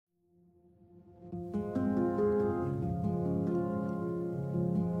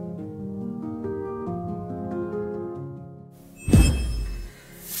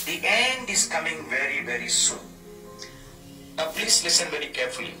is coming very, very soon. Now please listen very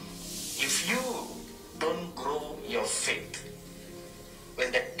carefully. If you don't grow your faith,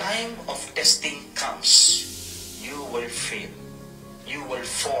 when the time of testing comes, you will fail. You will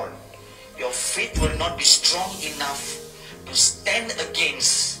fall. Your faith will not be strong enough to stand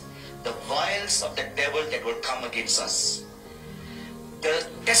against the wiles of the devil that will come against us. The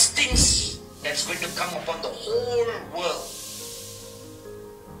testings that's going to come upon the whole world,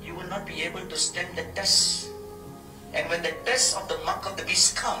 you will not be able to stand the test. And when the test of the mark of the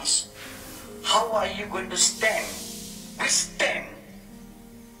beast comes, how are you going to withstand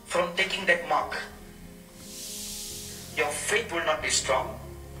from taking that mark? Your faith will not be strong.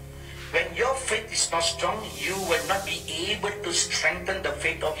 When your faith is not strong, you will not be able to strengthen the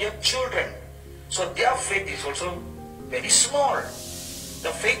faith of your children. So their faith is also very small.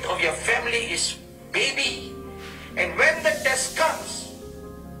 The faith of your family is baby. And when the test comes,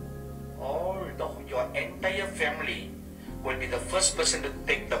 your entire family will be the first person to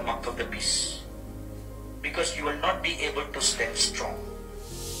take the mark of the beast. Because you will not be able to stand strong.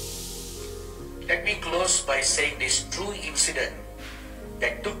 Let me close by saying this true incident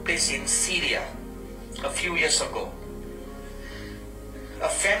that took place in Syria a few years ago. A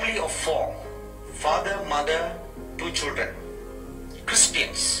family of 4, father, mother, 2 children,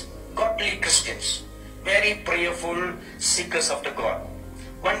 Christians, godly Christians, very prayerful seekers after God.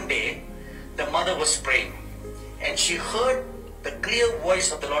 One day, the mother was praying and she heard the clear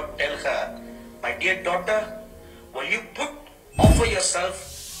voice of the Lord tell her, "My dear daughter, will you offer yourself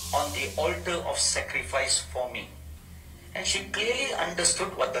on the altar of sacrifice for me?" And she clearly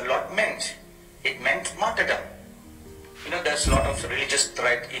understood what the Lord meant. It meant martyrdom. You know, there's a lot of religious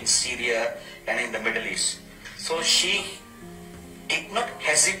threat in Syria and in the Middle East. So she did not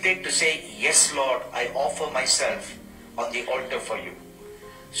hesitate to say, "Yes, Lord, I offer myself on the altar for you."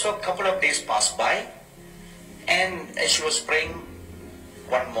 So a couple of days passed by, and as she was praying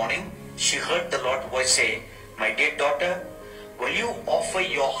one morning, she heard the Lord's voice say, "My dear daughter, will you offer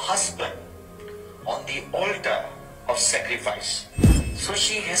your husband on the altar of sacrifice?" So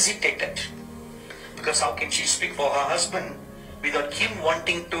she hesitated, because how can she speak for her husband without him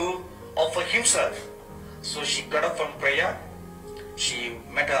wanting to offer himself? So she got up from prayer, she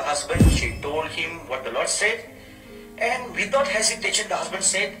met her husband, she told him what the Lord said, and without hesitation the husband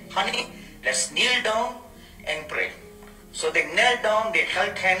said, "Honey, let's kneel down and pray." So they knelt down, they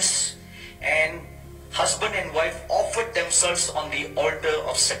held hands, and husband and wife offered themselves on the altar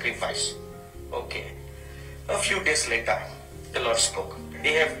of sacrifice. Okay. A few days later, the Lord spoke.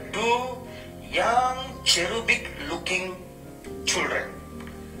 They have 2 young cherubic looking children.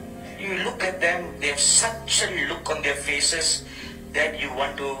 You look at them, they have such a look on their faces that you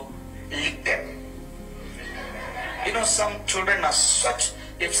want to lick them. You know, some children are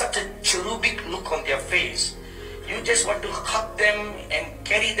they have such a cherubic look on their face. You just want to hug them and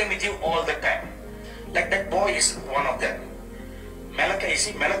carry them with you all the time. Like that boy is one of them. Malachi, is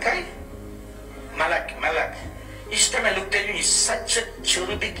he Malachi? Malak. Each time I looked at him, he's such a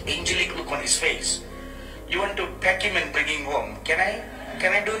cherubic, angelic look on his face. You want to pack him and bring him home. Can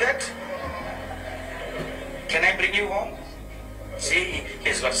I do that? Can I bring you home? See,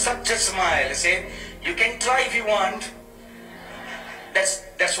 he's got such a smile. Say, you can try if you want.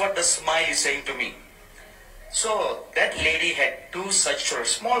 That's what the smile is saying to me. So that lady had 2 such children,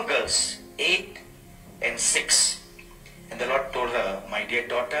 small girls, 8 and 6. And the Lord told her, "My dear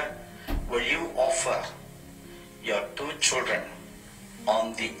daughter, will you offer your 2 children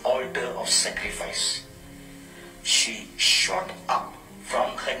on the altar of sacrifice?" She shot up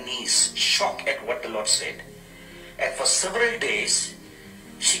from her knees, shocked at what the Lord said. And for several days,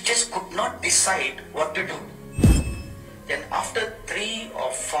 she just could not decide what to do. Then after 3 or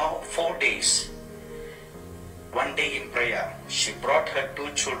 4 days, one day in prayer, she brought her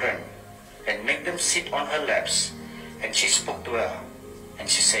 2 children and made them sit on her laps. And she spoke to her and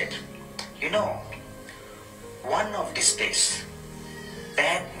she said, "You know, one of these days,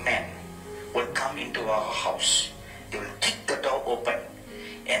 bad men will come into our house. They will kick the door open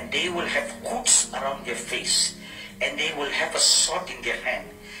and they will have hoods around their face and they will have a sword in their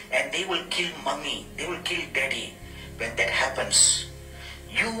hand and they will kill mommy, they will kill daddy. When that happens,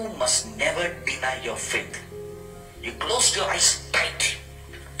 you must never deny your faith. You close your eyes tight.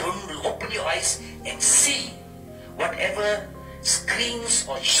 Don't open your eyes and see whatever screams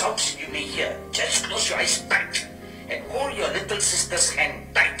or shouts you may hear. Just close your eyes tight and hold your little sister's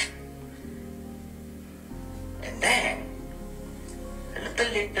hand tight. And then, a little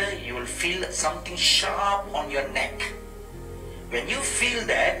later, you will feel something sharp on your neck. When you feel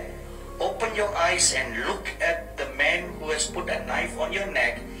that, open your eyes and look at the man who has put a knife on your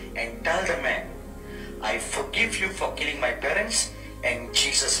neck and tell the man, I forgive you for killing my parents and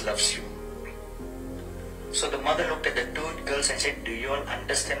Jesus loves you. So the mother looked at the two girls and said, do you all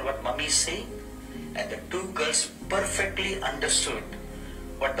understand what mommy is saying? And the two girls perfectly understood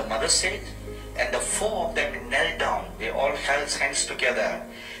what the mother said. And the four of them knelt down. They all held hands together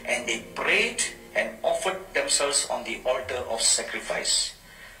and they prayed and offered themselves on the altar of sacrifice.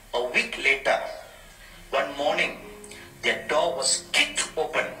 A week later, one morning, their door was kicked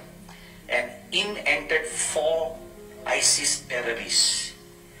open and in entered four ISIS terrorists.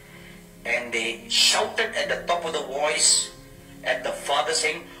 And they shouted at the top of the voice at the father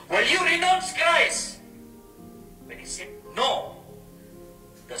saying, will you renounce Christ? When he said no,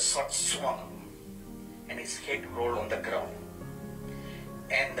 the sword swung and his head rolled on the ground.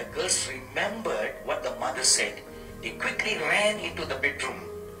 And the girls remembered what the mother said. They quickly ran into the bedroom.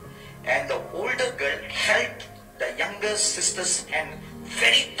 And the older girl held the younger sister's hand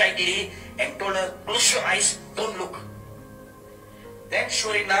very tightly and told her, close your eyes, don't look. Then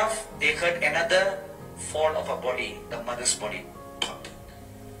sure enough, they heard another fall of a body, the mother's body.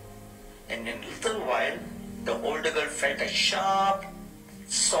 And in a little while, the older girl felt a sharp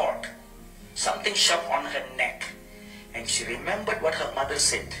sword, something sharp on her neck. And she remembered what her mother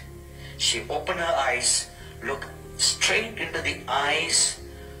said. She opened her eyes, looked straight into the eyes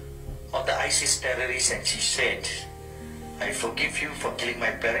of the ISIS terrorists, and she said, I forgive you for killing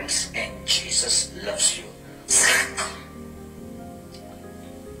my parents and Jesus loves you.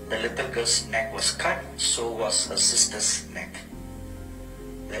 The little girl's neck was cut, so was her sister's neck.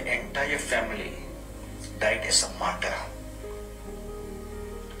 The entire family died as a martyr.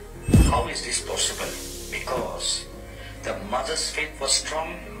 How is this possible? Because the mother's faith was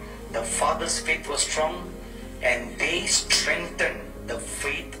strong, the father's faith was strong, and they strengthened the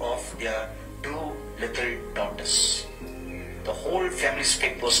faith of their two little daughters. The whole family's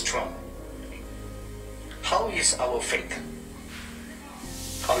faith was strong. How is our faith?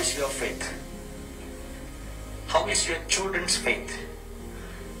 How is your faith? How is your children's faith?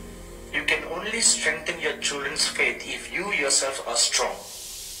 You can only strengthen your children's faith if you yourself are strong.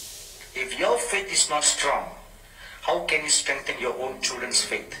 If your faith is not strong, how can you strengthen your own children's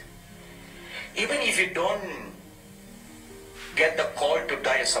faith? Even if you don't get the call to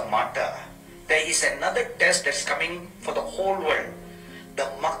die as a martyr, there is another test that's coming for the whole world, the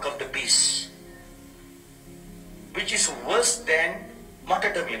mark of the beast, which is worse than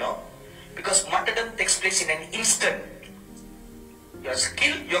martyrdom, because martyrdom takes place in an instant. You're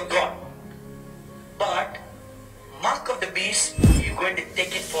killed, you're gone. But mark of the beast, you're going to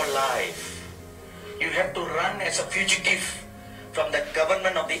take it for life. You have to run as a fugitive from the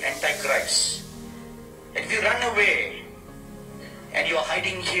government of the Antichrist. And if you run away and you're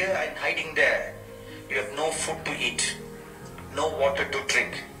hiding here and hiding there, you have no food to eat, no water to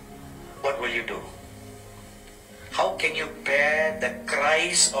drink, what will you do? How can you bear the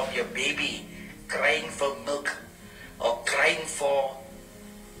cries of your baby crying for milk or crying for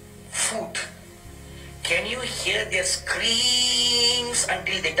food? Can you hear their screams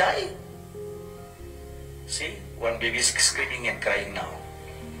until they die? See, one baby is screaming and crying now.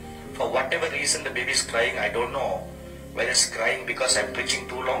 For whatever reason the baby is crying, I don't know. Whether it's crying because I'm preaching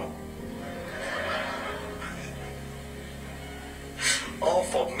too long, or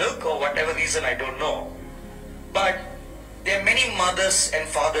for milk, or whatever reason, I don't know. But there are many mothers and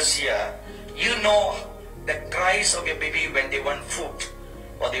fathers here. You know the cries of your baby when they want food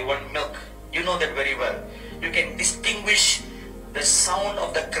or they want milk. You know that very well. You can distinguish the sound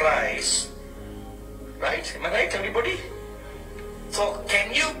of the cries. Right? Am I right, everybody? So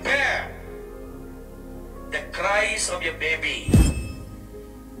can you bear the cries of your baby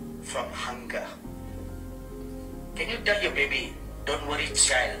from hunger? Can you tell your baby, don't worry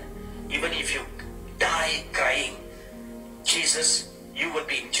child, even if you die crying, Jesus, you will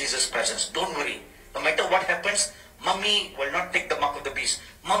be in Jesus' presence. Don't worry. No matter what happens, mommy will not take the mark of the beast.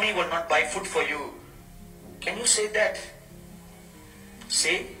 Mommy will not buy food for you. Can you say that?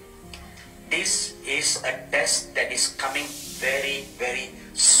 See, this is a test that is coming very, very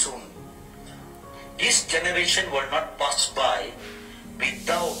soon. This generation will not pass by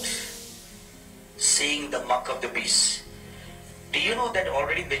without seeing the mark of the beast. Do you know that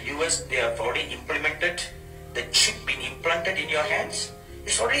already in the US they have already implemented the chip being implanted in your hands?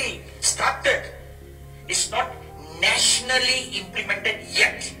 It's already started. It's not nationally implemented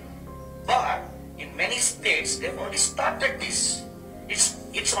yet, but in many states they've already started this.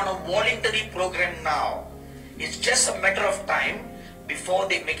 It's on a voluntary program now. It's just a matter of time before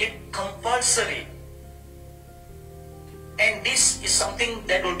they make it compulsory. And this is something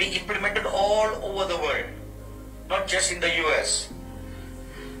that will be implemented all over the world, not just in the US.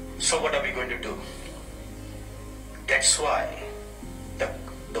 So what are we going to do? That's why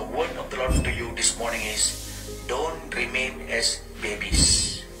the word of the Lord to you this morning is, don't remain as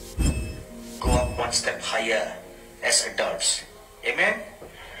babies. Go up one step higher as adults. Amen?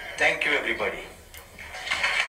 Thank you, everybody.